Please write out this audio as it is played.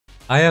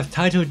I have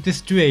titled this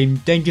stream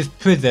Dangerous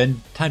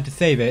Prison, Time to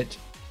Save It.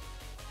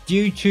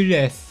 Due to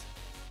this,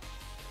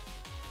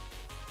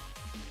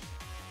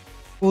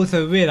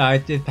 also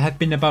realised it has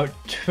been about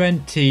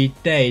 20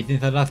 days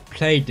since I last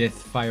played this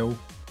file.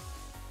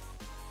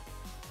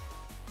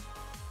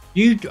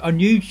 On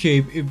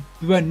YouTube, you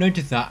won't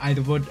notice that as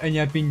it would only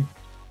have been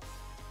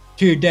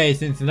 2 days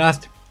since the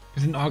last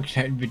Prison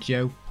Architect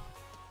video.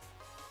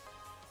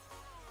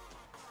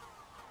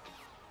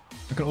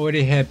 I can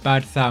already hear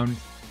bad sounds.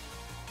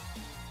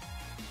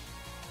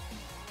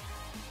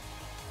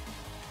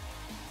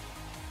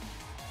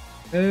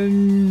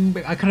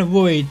 I kind of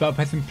worried about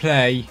pressing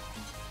play.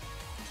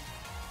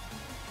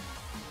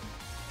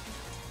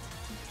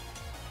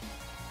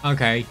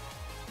 Okay.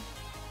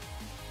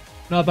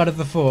 Not bad as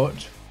I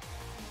thought.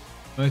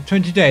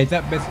 20 days,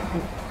 that best.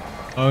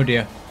 Oh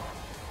dear.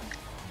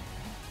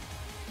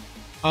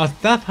 Our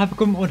staff have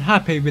become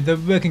unhappy with the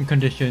working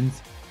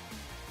conditions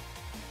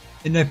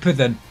in their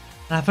prison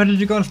and have had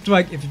to go on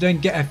strike if they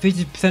don't get a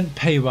 50%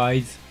 pay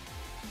rise.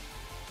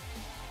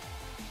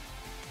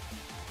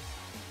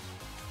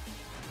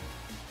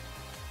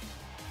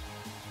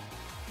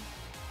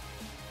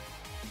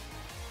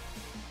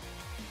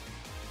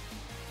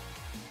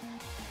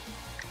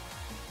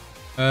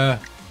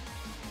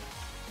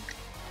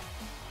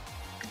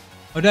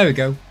 Oh, there we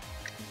go.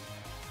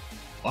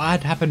 What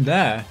had happened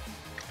there?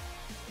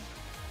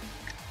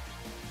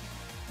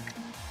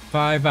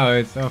 5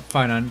 hours of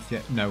finance,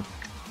 yeah, no.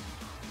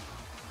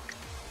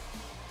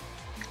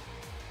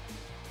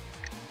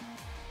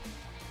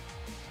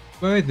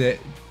 Where is it?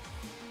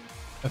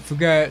 I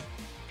forget.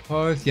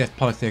 Pause, yes,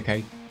 policy,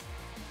 okay.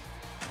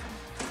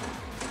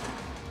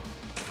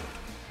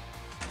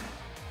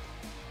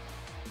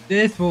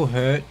 This will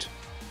hurt.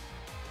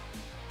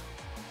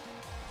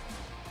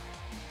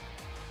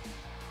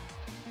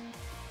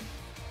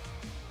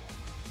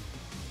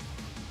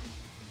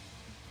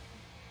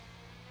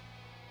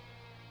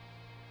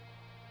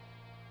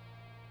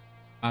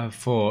 I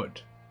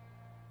thought.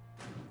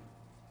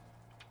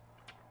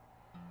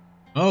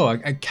 Oh,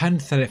 I can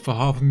sell it for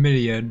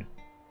 $500,000.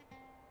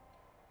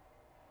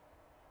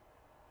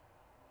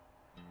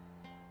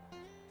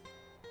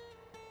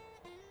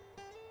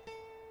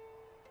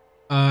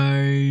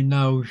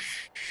 Now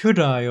should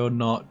I or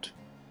not?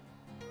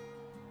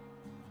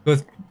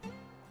 Because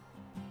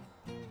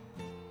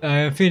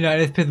I feel like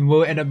this prison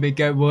will end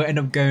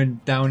up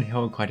going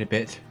downhill quite a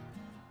bit.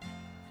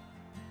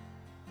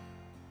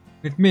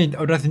 Which means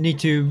I'll just need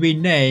to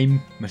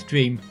rename my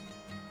stream.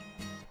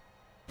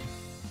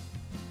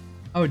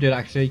 I will do it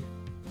actually.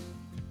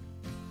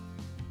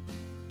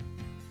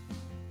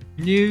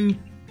 New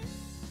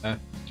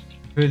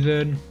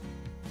prison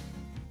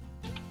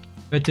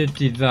better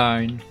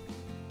design.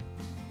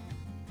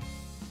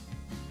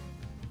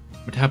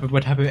 What happened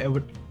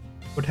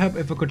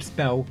if I could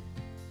spell?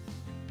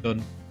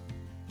 Done.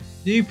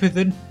 New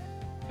prison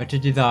better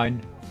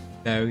design.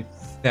 So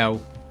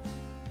sell.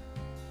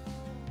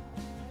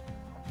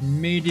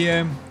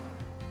 Medium,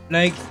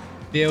 lakes,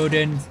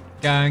 buildings,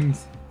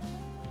 gangs,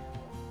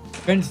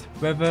 fence,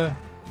 weather,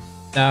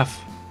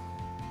 staff.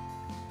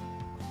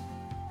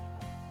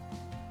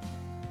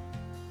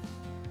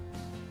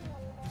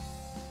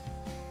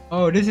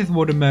 Oh, this is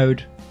warden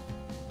mode.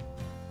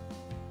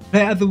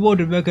 Play as the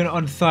warden working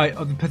on site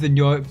of the prison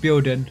you're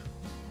building.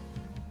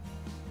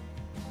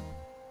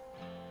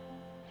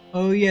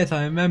 Oh yes,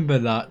 I remember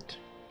that.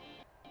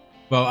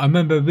 Well, I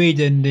remember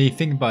reading the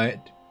thing about it.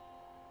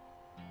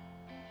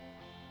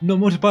 Not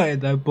much about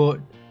it though, but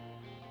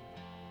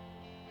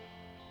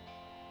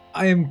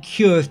I am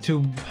curious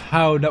to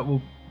how that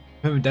will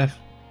prevent death.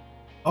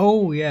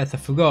 Oh yes, I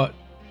forgot.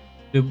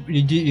 With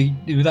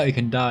that you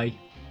can die.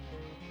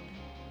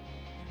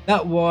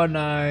 That one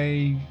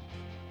I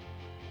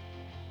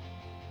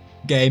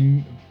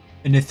game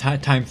in this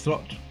time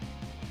slot.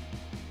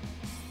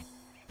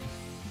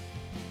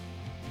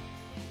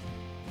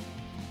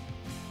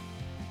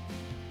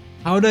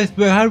 How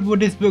would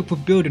this work for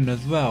building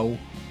as well?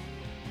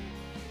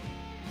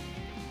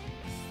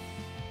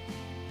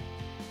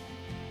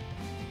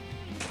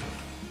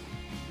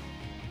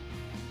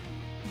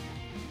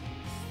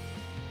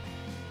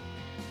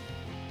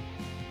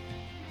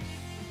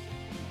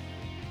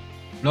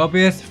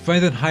 Lobbyists,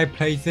 friends in high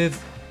places.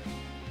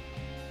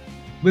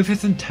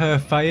 Ruthless and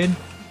terrifying.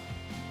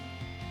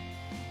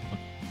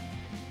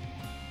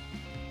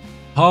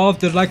 Halve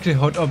the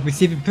likelihood of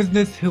receiving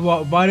prisoners who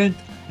are violent,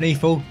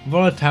 lethal,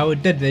 volatile,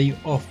 deadly,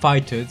 or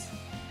fighters.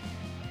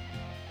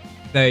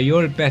 So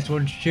you're the best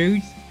one to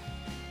choose.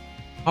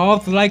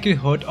 Halve the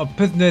likelihood of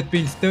prisoners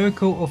being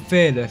stoical or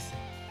fearless.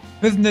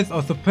 Prisoners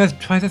are suppressed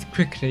twice as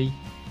quickly.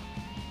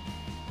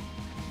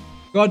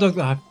 Guard dogs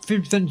have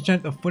 50%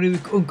 chance of fully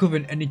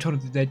uncovering any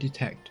troubles they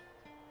detect.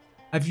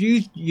 I've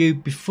used you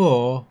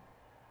before,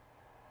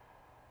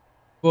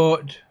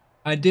 but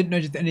I didn't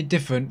notice any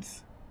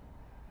difference.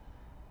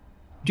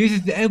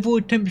 Reduces the overall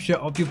temperature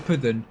of your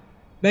prison,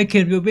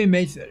 making your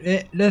inmates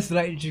less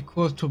likely to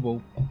cause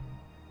trouble.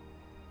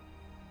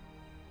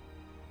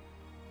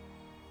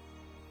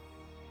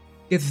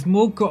 It's a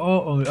small cut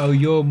or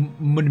your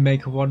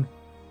moneymaker one.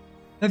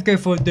 Let's go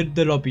for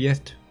the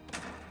lobbyist.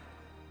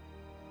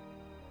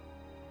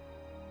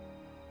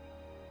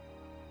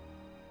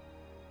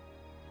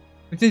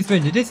 It seems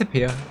strange to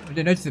disappear. I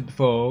didn't notice it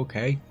before,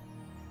 okay.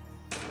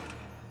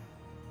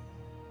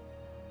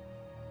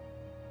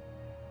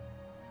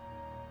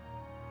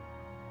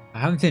 I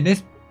haven't seen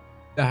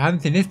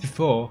this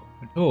before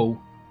at all.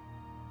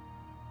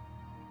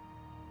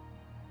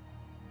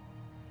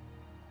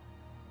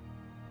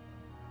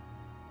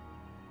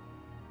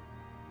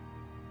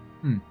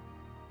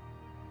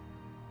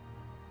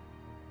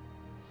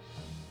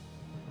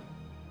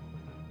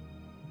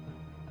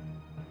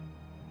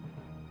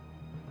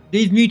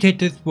 These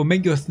mutators will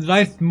make your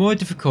life more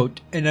difficult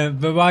in a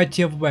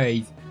variety of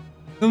ways,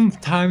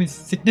 sometimes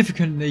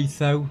significantly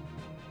so.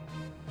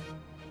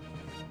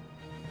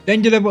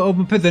 Danger level of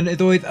a prison is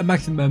always a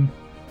maximum.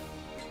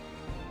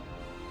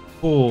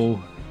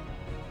 Oh,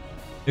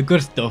 the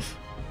good stuff.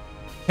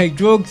 Take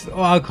drugs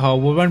or alcohol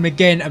will run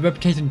again a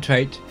reputation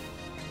trait,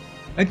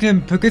 making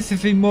them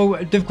progressively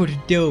more difficult to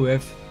deal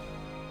with.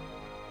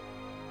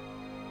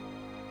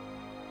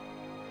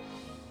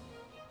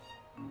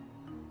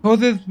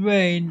 Causes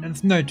rain and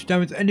snow to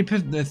damage any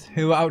prisoners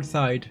who are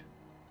outside.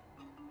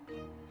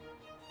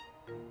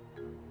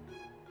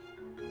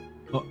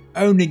 Or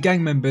only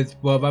gang members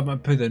will arrive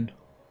at prison.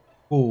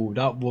 Oh,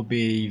 that will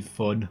be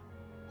fun.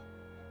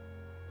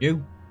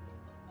 You?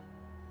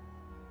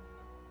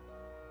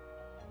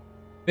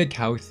 Big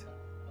house.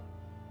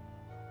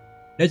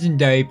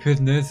 Legendary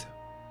prisoners.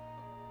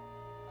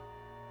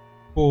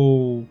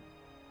 Oh.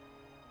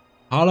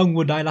 How long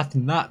would I last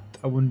in that,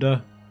 I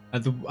wonder?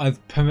 As a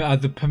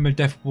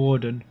permadeath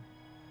warden.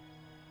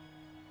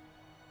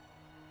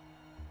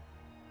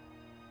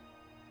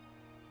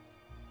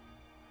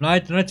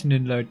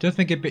 Lightning load does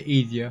make it a bit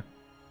easier.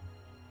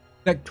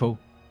 Spectral.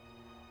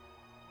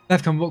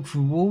 That can walk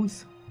through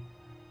walls.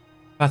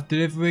 Fast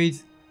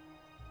deliveries.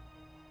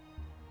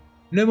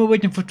 No more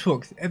waiting for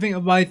trucks. Everything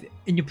arrives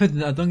in your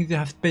prison as long as you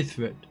have space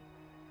for it.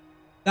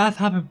 That's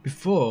happened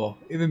before,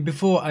 even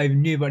before I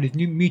knew about these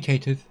new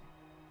mutators.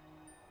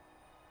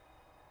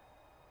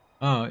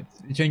 Oh,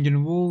 it's changing the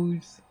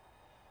rules.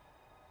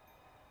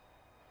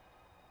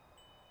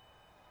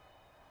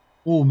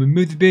 Oh,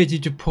 remove the ability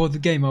to pause the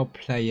game while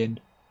playing.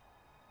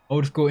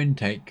 Old school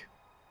intake.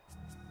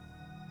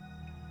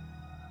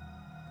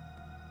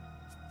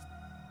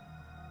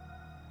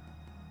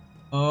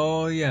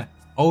 Oh yeah,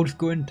 old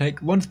school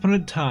intake. Once upon a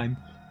time,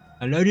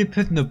 a loaded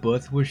prisoner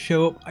bus would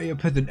show up at your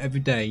prison every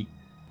day,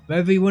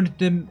 whether you wanted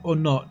them or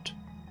not.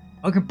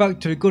 Welcome back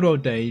to the good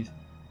old days.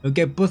 You'll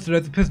get bused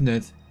loads of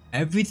prisoners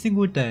every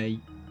single day,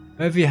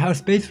 whether you have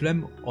space for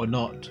them or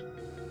not.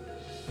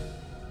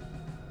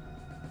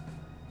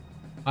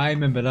 I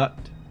remember that.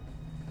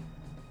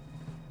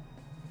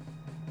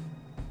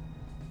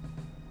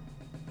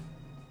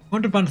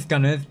 Contraband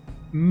scanners,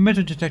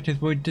 metal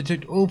detectors will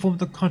detect all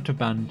forms of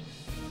contraband,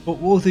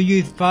 but will also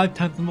use 5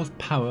 times the most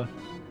power.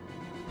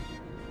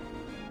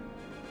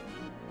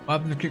 What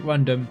happens to click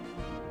random?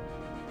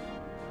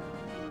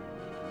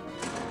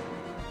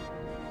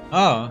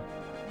 Ah.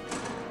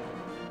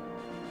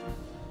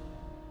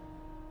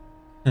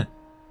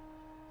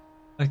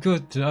 Of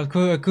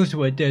course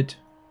what I did.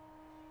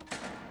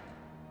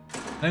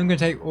 I'm gonna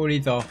take all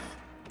these off.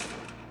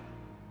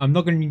 I'm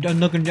not gonna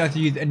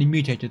actually use any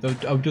mutators.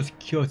 I'm just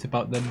curious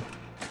about them.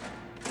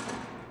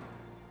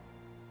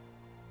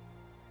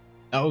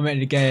 That will make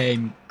the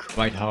game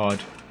quite hard.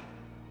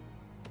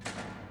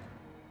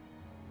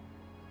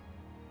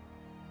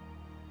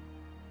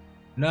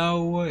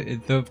 Now,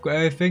 I've got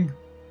everything.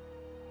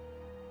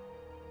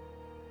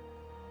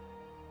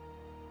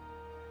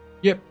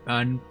 Yep,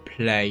 and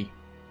play.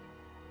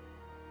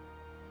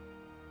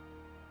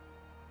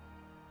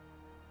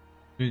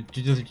 Did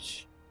you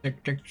just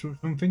check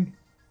something?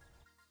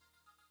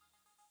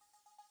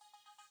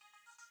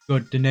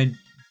 God, the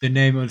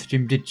name of the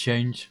stream did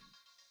change.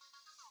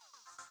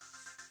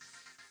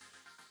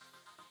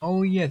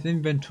 Oh yes,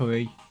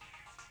 inventory.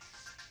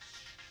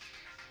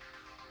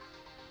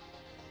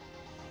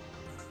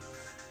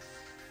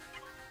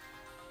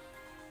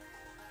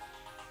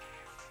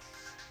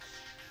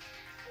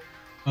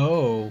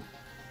 Oh.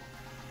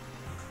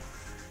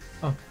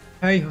 Oh,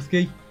 hey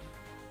Husky.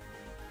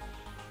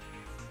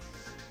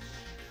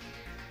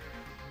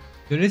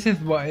 So this is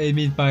what it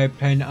means by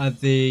playing as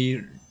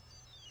the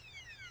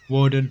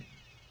warden.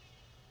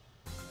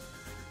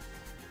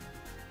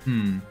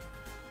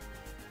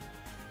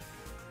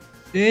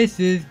 This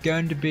is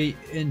going to be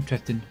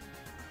interesting.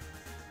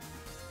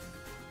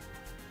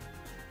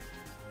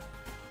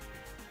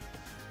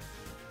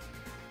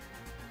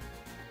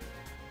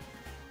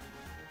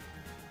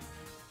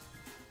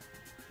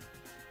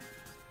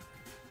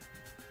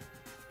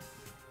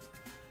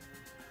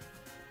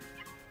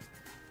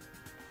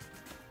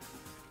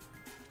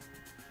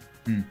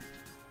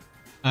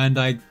 And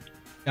I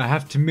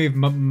have to move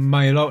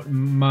my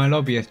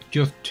lobbyist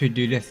just to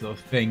do this sort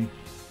of thing.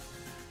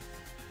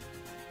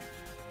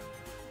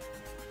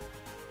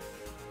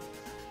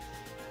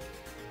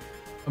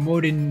 I'm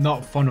already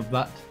not fond of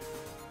that.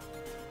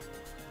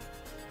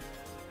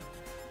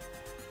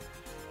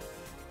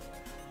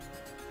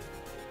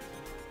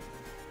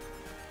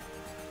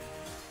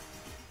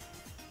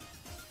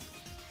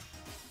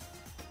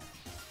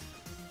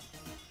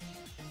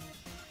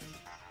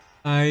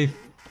 I'm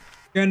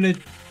gonna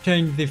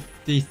change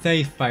the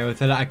save file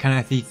so that I can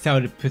actually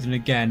sell the prison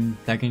again,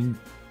 so I can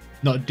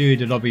not do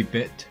the lobby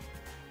bit.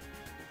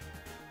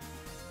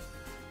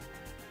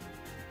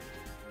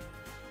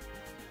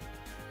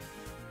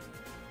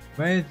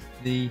 Where's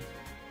the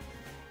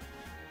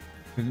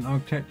prison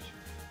architect?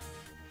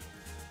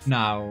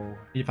 Now,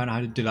 need to find out how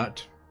to do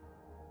that.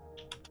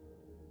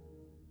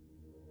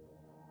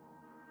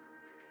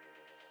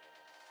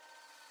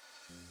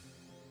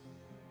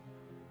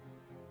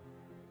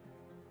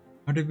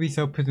 How did we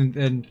sell prisons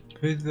in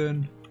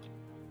prison?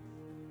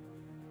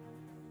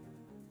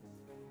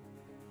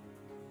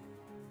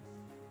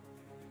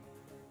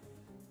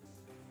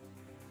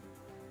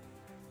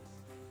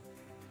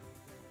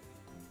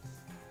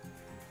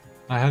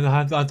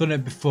 I've done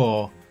it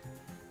before.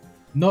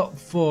 Not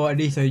for at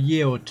least a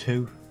year or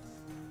two.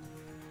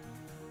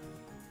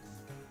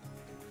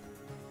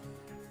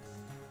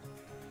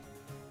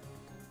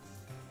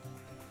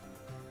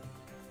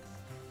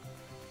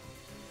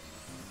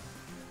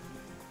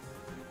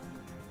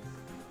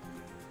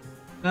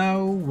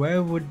 Now,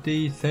 where would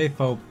the save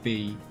file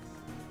be?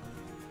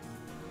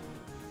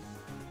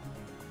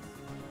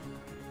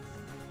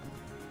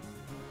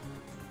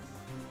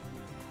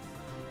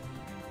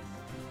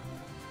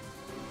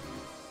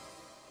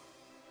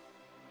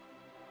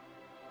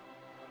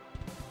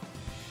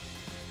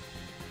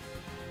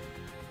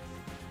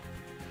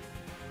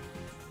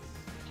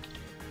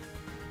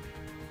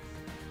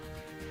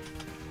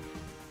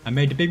 I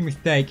made a big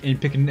mistake in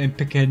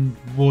picking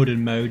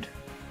warden mode.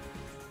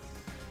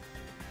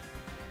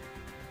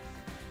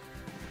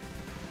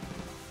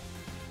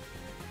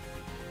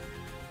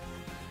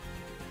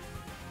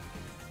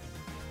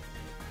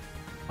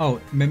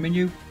 Oh,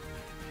 menu.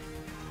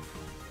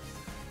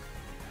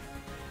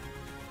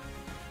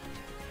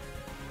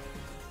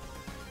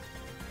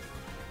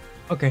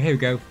 Okay, here we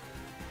go.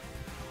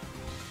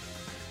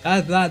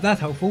 That's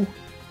helpful.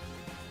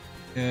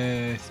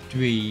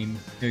 Stream.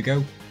 Here we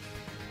go.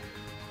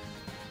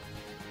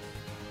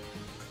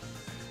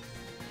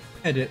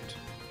 Edit.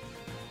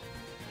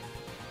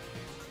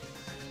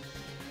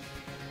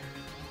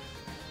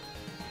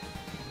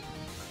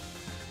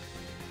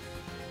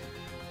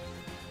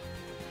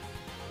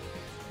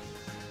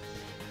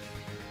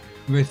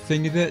 Which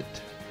thing is it?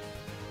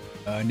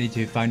 I need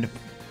to find a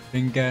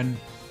thing again.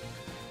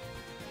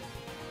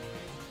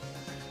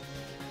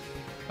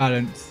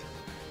 Balance.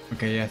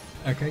 Okay, yes.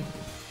 Okay.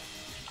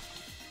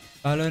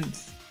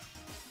 Balance.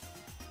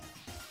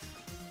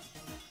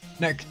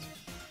 Next.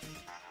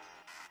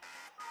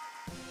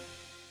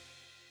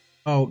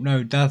 Oh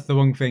no, that's the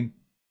wrong thing.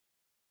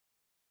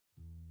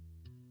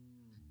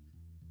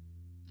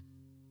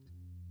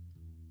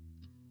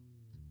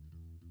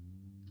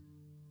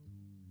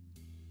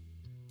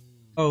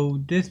 Oh,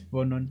 this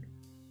one on.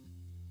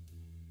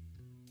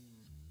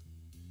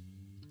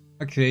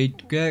 Actually,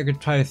 I could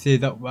try to see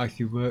if that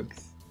actually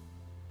works.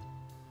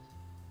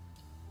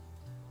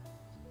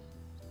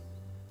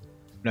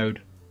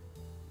 Load.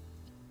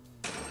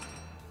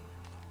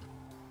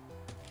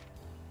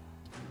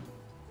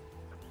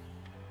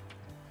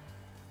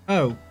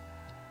 Oh,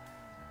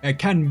 I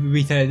can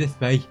reset it this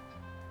way.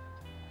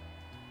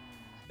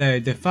 No,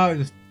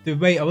 the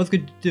way I was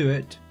going to do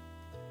it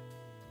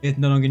is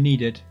no longer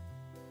needed.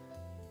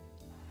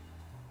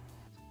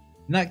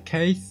 In that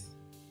case,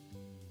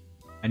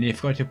 I need to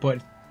forgot to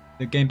put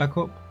the game back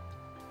up.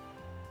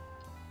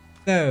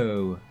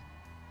 So,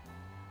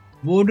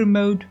 warden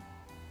mode,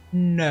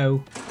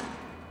 no.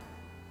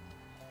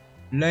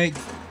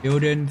 Lakes,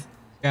 buildings,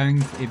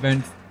 gangs,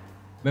 events,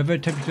 weather,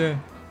 temperature,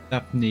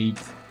 staff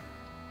needs.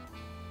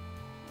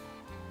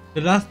 The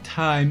last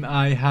time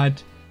I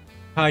had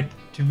tried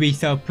to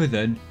resell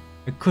prison,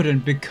 I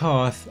couldn't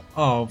because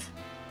of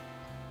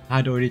I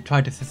had already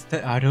tried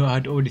to I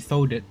had already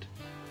sold it.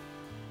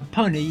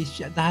 Apparently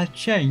that has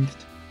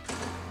changed.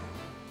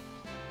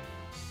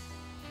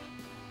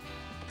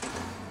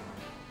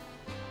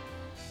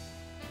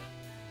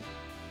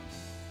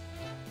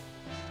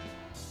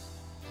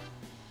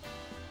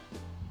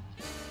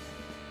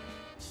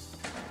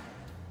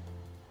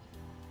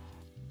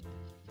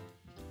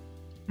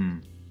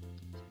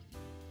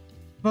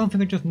 One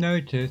thing I just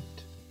noticed.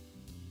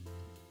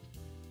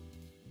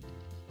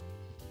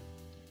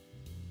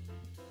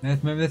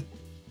 Let's remember this.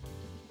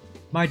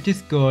 My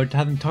Discord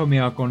hasn't told me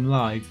I've gone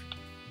live.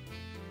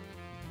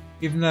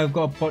 Even though I've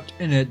got a bot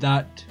in it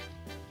that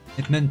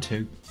it's meant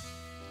to.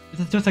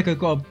 It's just like I've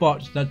got a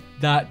bot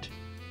that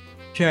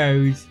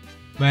shows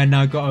when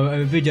I got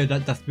a video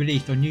that's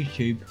released on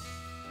YouTube.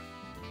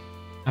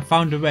 I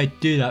found a way to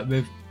do that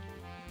with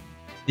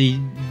the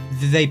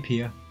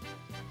Zapier.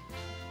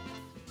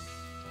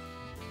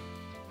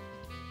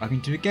 Back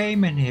into the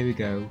game and here we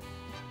go.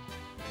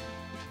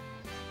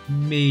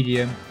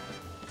 Medium.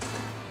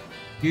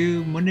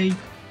 You money.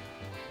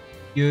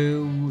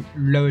 You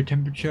lower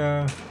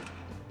temperature,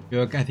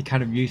 you're actually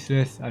kind of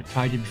useless. I've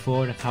tried it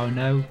before, that's how I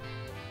know.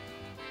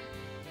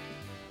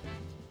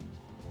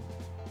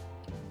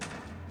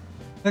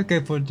 Let's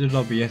go for the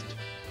lobbyist.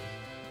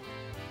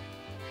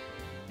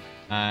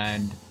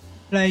 And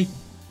play.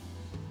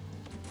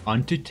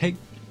 On to take,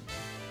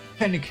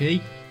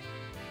 technically,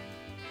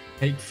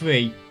 take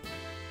 3.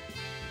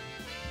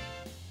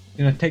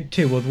 You know, take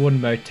 2 was one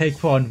mode,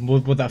 take 1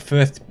 was that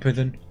first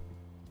prison.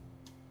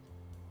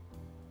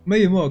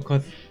 Maybe more,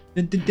 because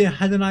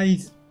hadn't I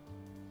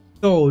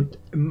sold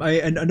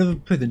another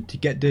prison to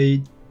get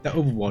the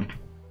other one?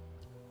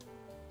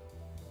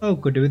 Oh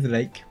good, there is a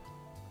lake.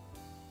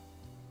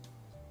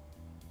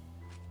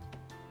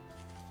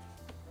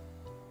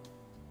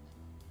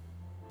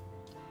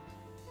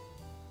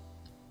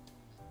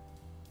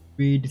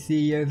 Read the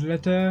CEO's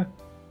letter,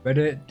 read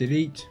it,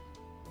 delete.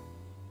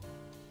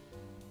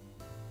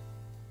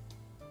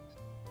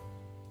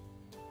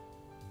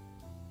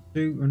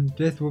 And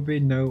this will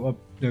be no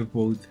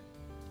rules.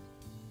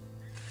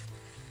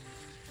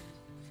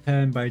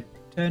 10 by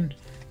 10.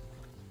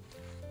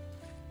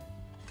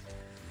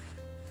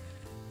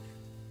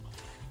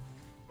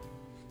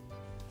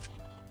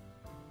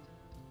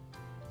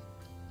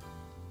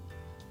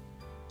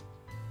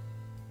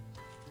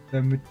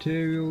 The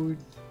materials.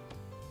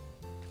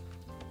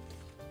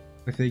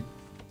 I think.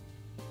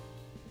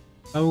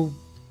 Oh.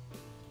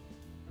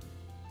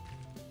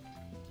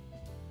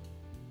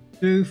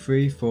 2,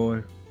 3,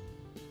 4.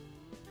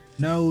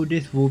 No,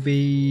 this will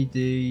be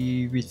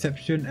the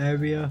reception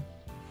area.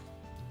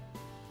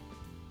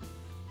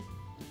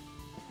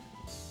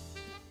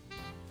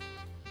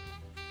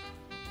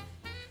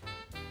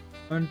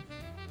 And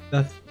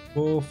that's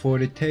 4 for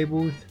the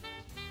tables.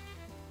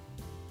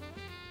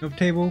 No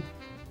table.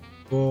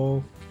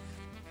 4,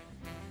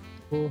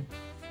 4,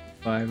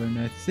 5, and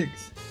that's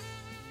 6.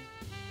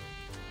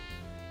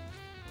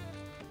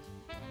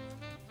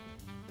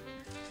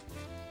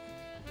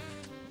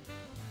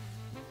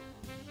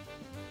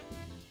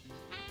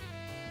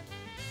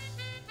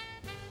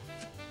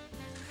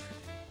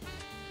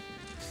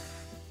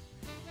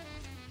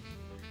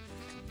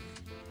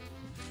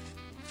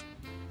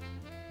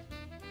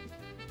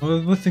 I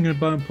was thinking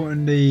about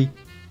putting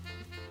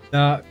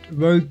that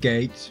road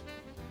gate,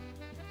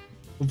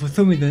 but for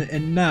some reason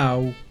it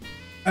now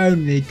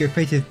only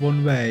faces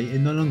one way, it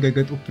no longer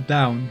goes up or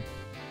down.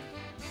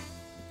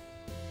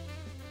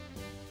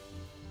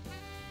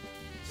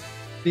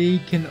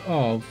 Speaking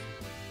of,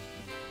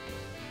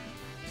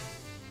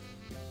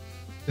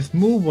 the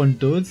small one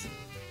does.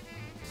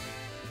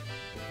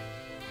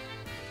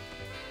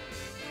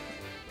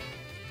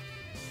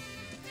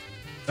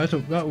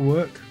 That'll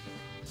work.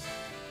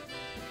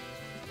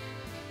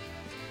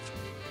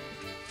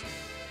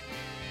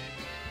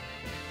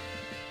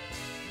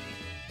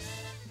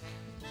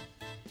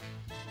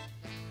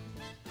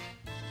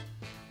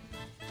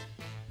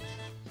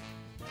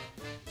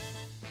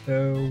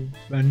 So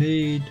I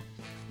need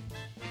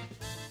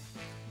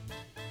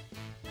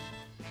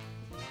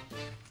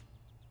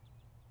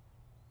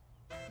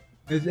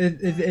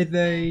is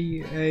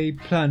a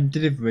planned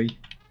delivery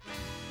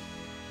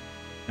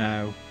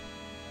now.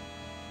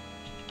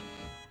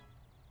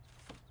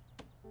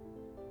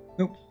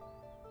 Nope.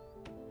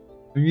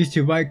 I'm used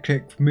to right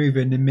click for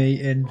moving and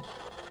me in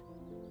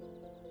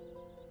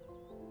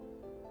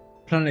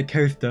Planet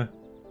Coaster.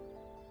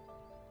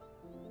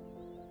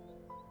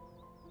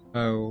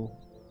 Oh.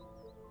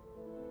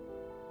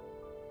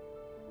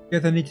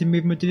 Guess I need to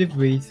move my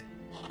deliveries.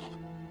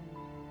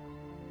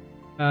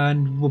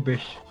 And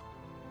rubbish.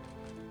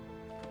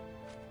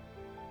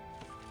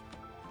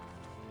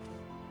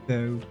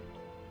 So,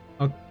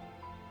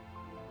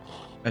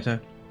 better.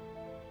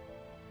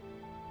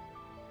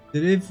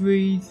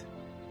 Deliveries.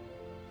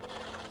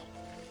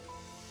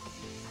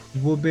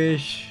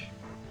 Rubbish.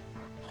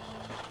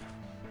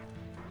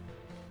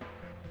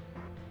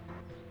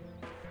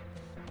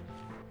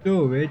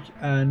 Storage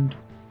and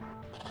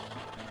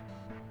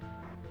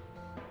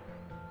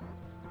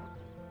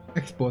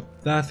export.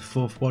 That's the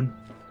fourth one.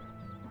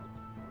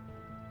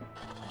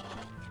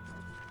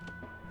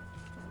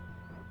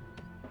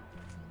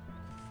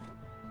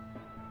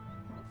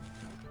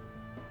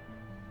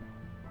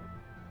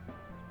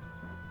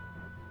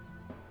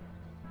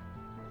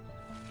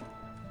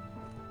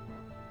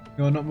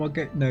 You're not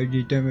rotate. No,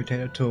 you don't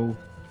rotate at all.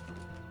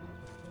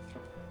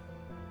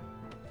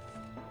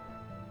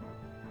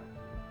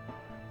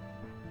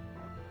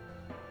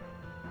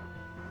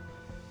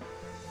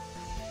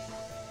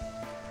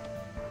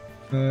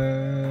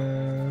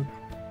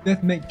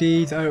 Let's make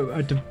these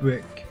out of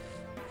brick.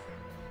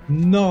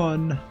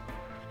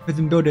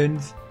 Non-prison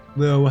buildings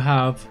will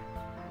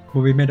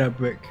be made out of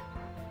brick.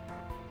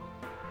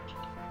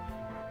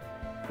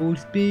 Full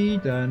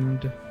speed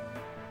and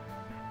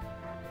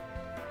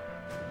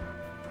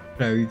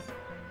close.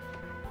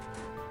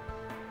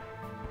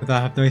 Because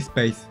I have no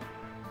space.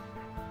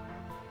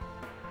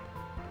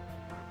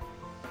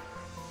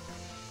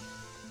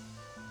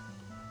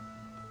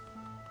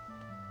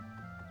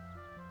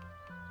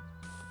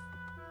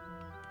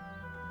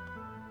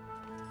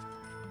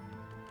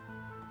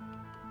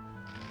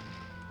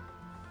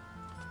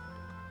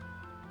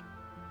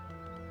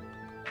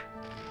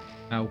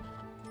 Ow.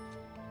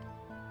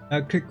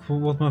 That click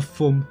was my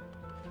thumb.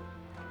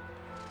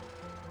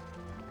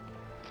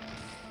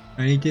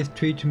 I need this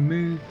tree to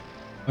move.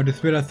 I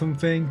just realized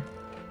something.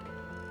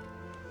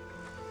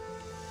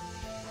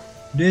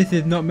 This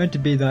is not meant to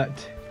be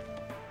that.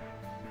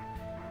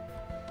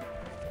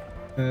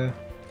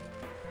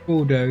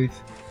 Bulldoze.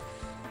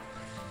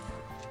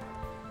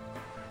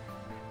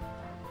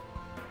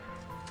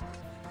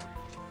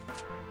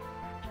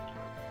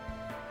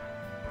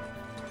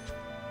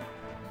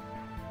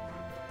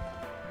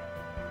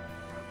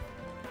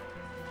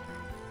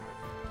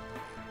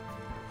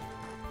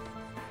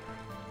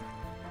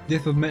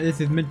 This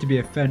is meant to be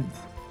a fence.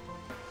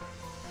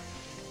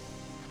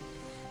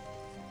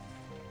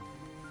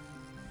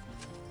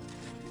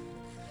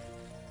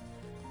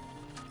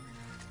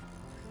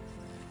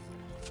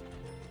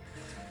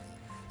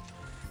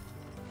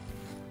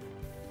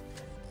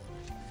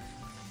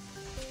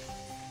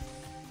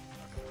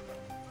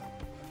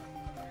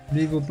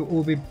 These will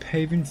all be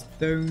paving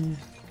stones.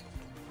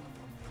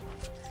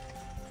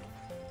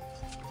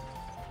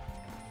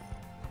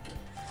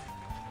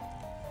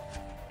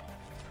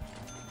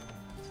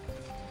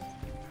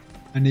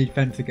 I need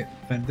fence to get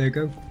fence. There you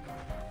go.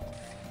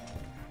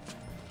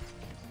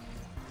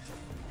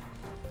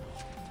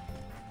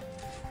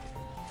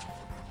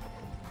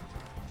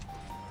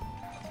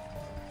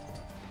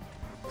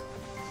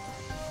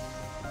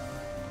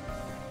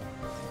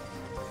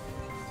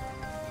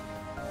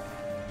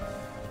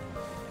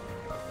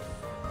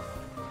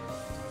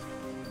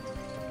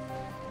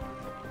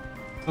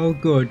 Oh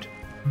good.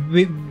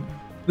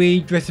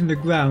 Redressing the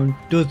ground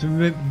does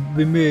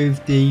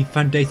remove the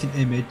foundation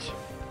image.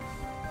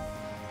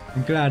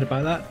 I'm glad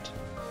about that.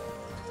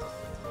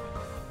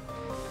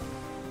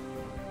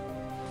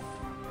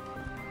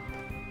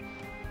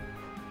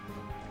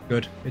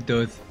 Good, it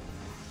does.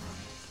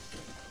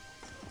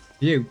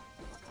 You.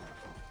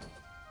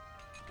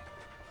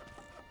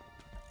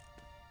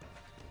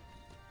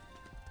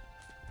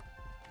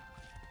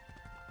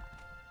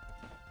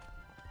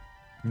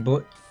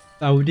 But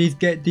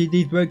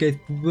these road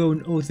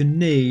will also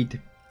need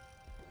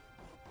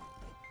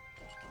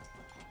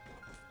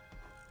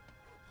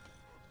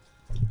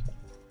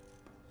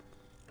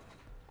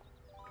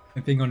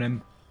a thing on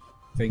him.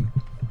 Thing.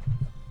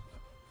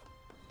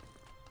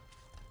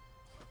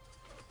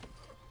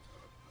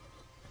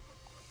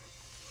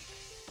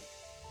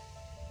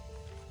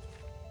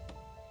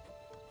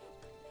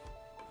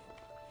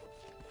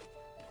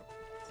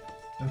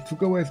 I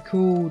forgot what it's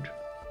called.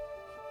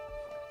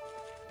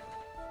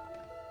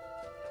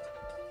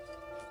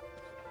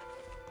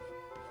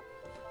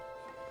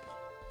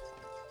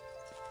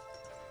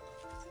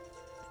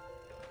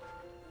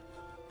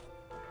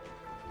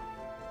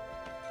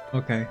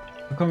 Okay,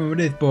 I can't remember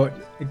what it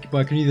is, but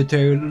I can use it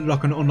to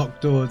lock and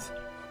unlock doors.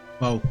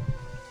 Well,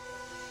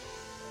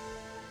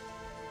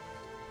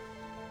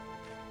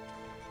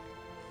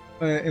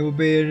 it will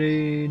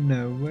be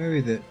no. Where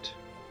is it?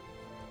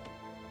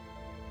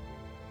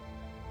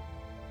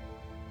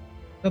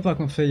 If I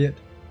can see it.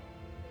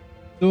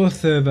 Door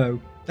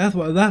servo. That's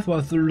what I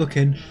was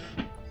looking.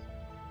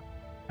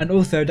 And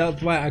also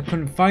that's why I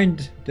couldn't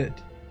find it.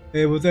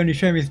 It was only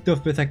showing me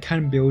stuff that I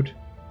can build.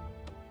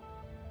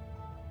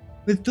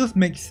 Which does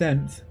make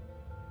sense.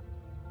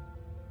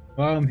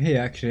 While I'm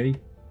here actually.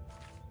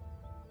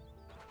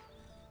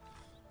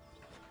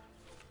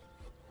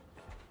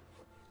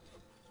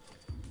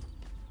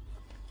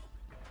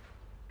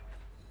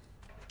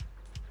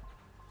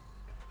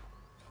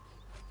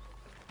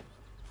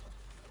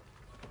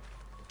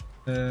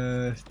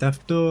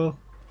 Staff door.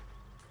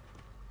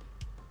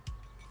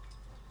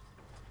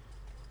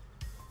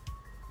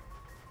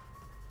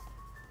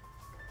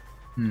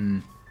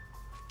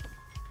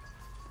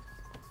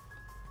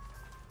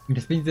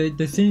 This means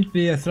there seems to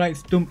be a slight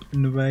stump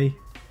in the way.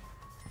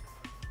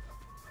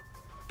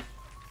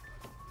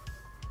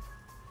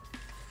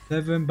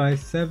 7 by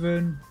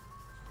 7.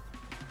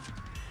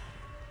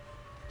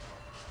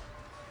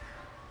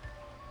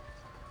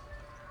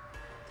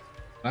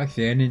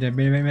 Actually, I need to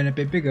make it a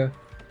bit bigger.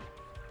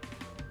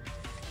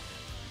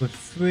 For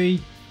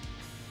 3.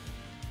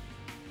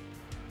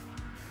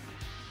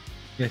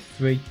 Yes,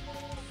 3.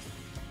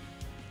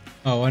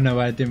 Oh, I know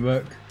why it didn't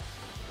work.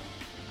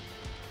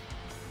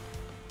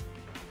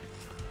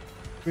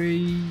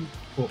 3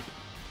 up.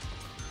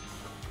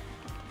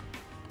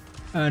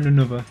 And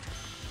another.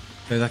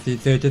 So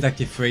there's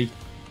actually 3.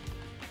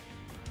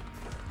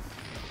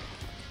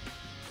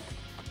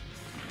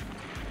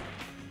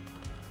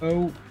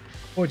 Oh,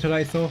 water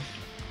lights off.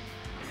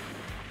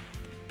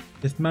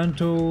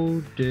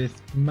 Dismantle,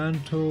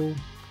 dismantle,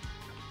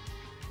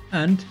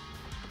 and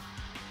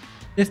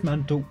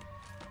dismantle.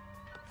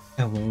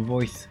 Oh, my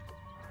voice.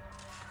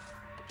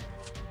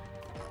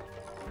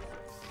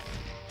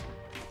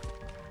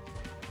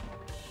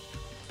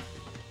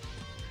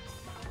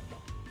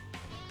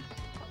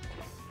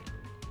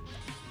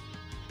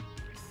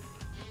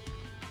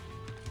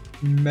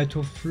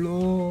 Metal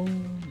floor.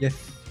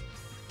 Yes.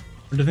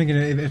 I'm just thinking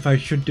if I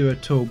should do a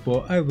tool,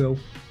 but I will.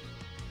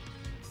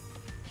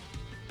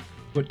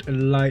 put a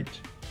light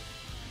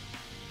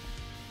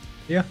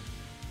here.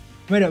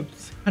 Made up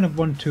kind of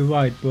one too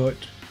wide, but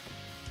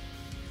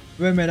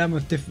we made that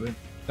much different.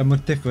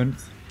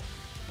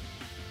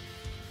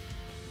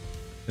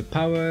 The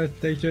power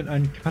station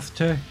and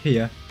capacitor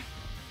here.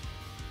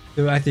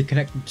 They're actually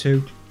connected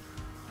to.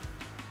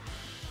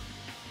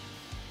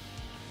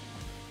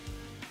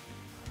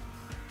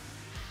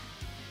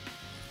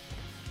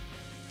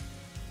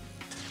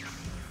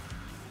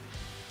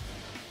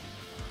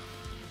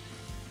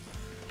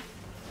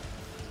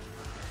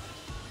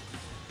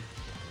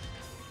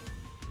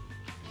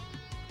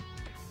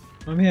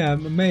 Here, I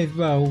may as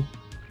well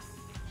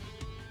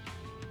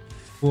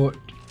put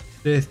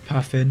this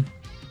path in.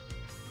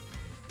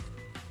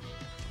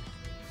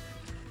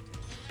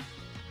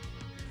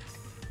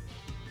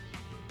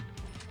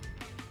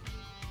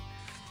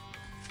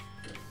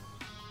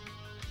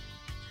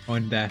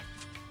 On there.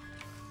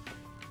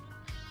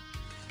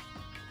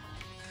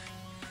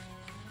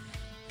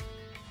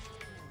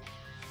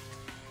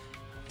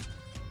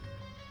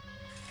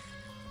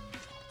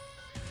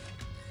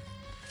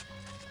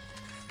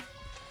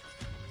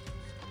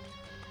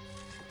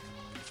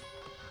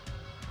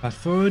 Fast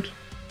forward.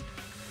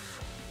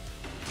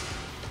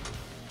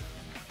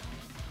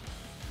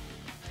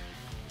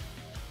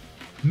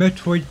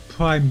 Metroid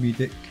Prime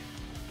music.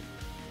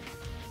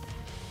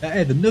 That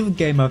is another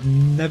game I've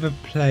never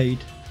played.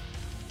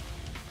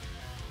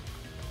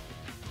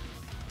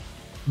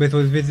 But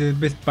was visited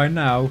this by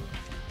now,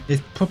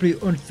 it's probably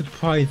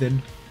unsurprising.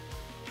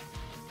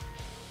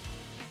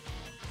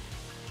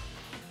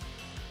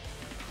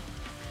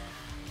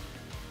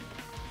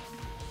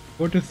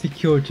 What does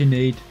security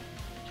need?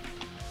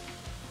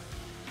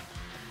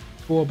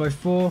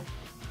 4x4.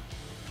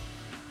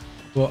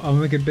 Well, I'll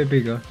make it a bit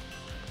bigger.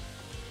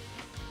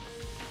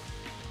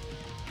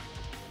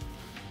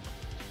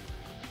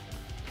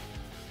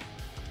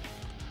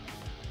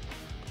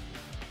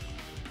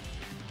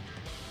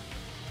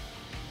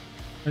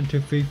 One,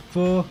 two, three,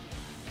 four.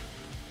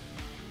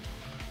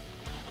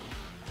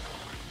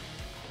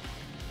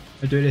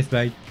 I'll do it this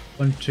way.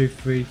 1, 2,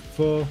 3,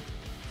 4.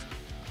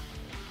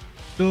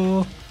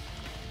 Door.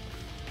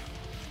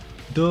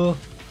 Door.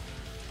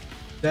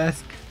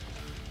 Desk.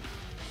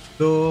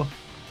 Door.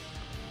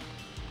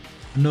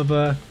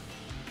 Another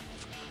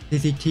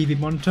CCTV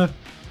monitor.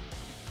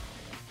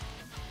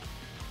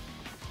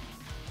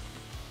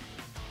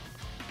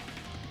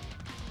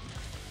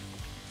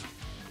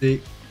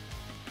 The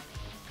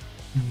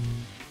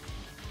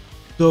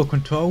door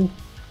control.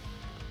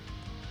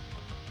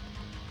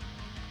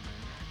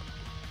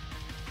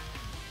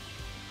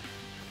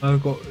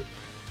 I've got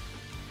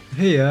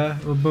here,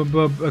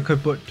 I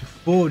could put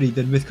 40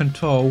 then with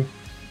control.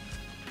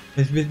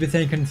 As you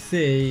can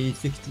see,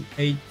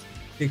 68,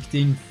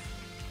 16,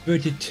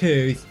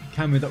 32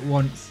 cameras at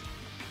once.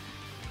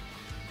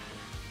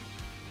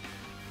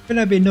 I think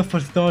that'd be enough for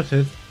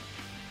starters.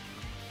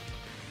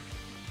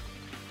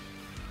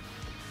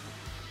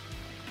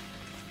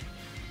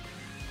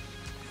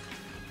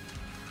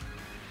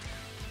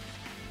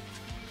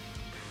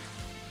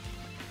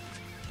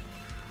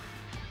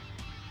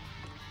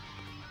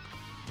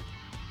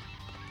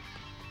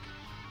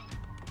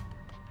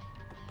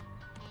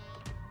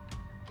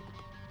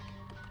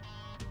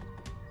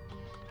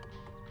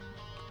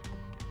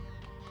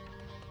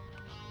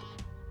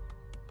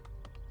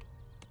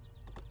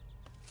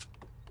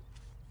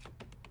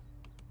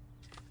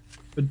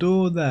 The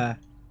door there,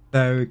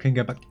 so we can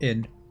go back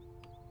in.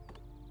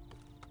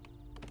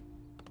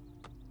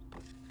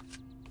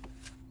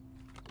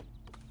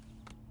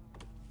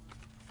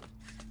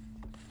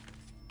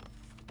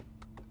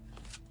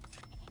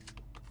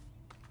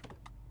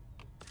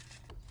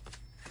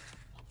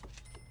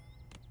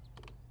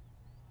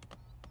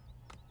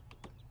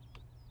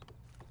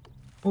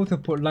 Also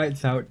put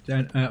lights out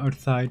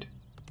outside.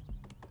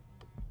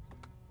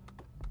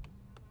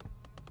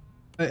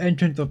 The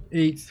entrance of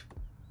each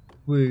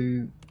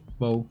room,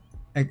 well,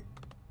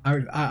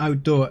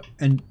 outdoor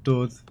and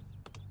doors.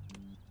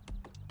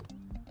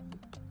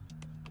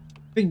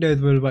 I think those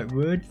were the right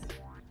words,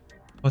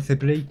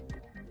 possibly.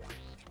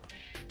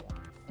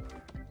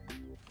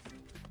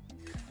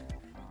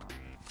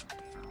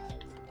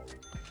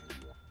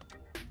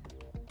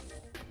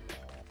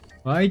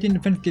 Why didn't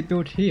the fence get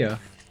built here?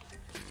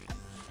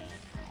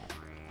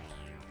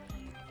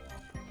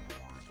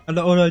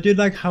 Although I do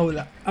like how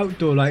the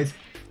outdoor lights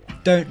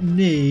don't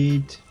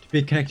need to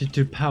be connected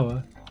to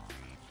power.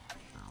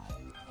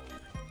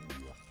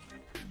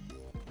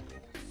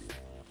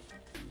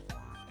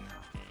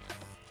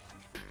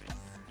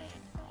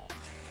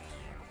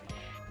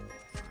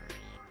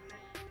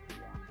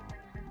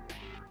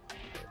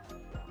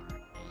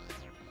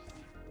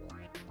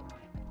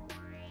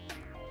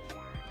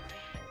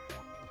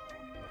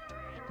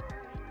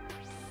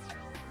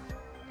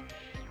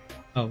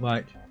 Oh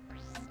right.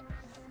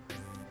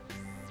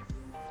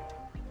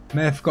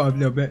 May have forgot a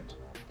little bit.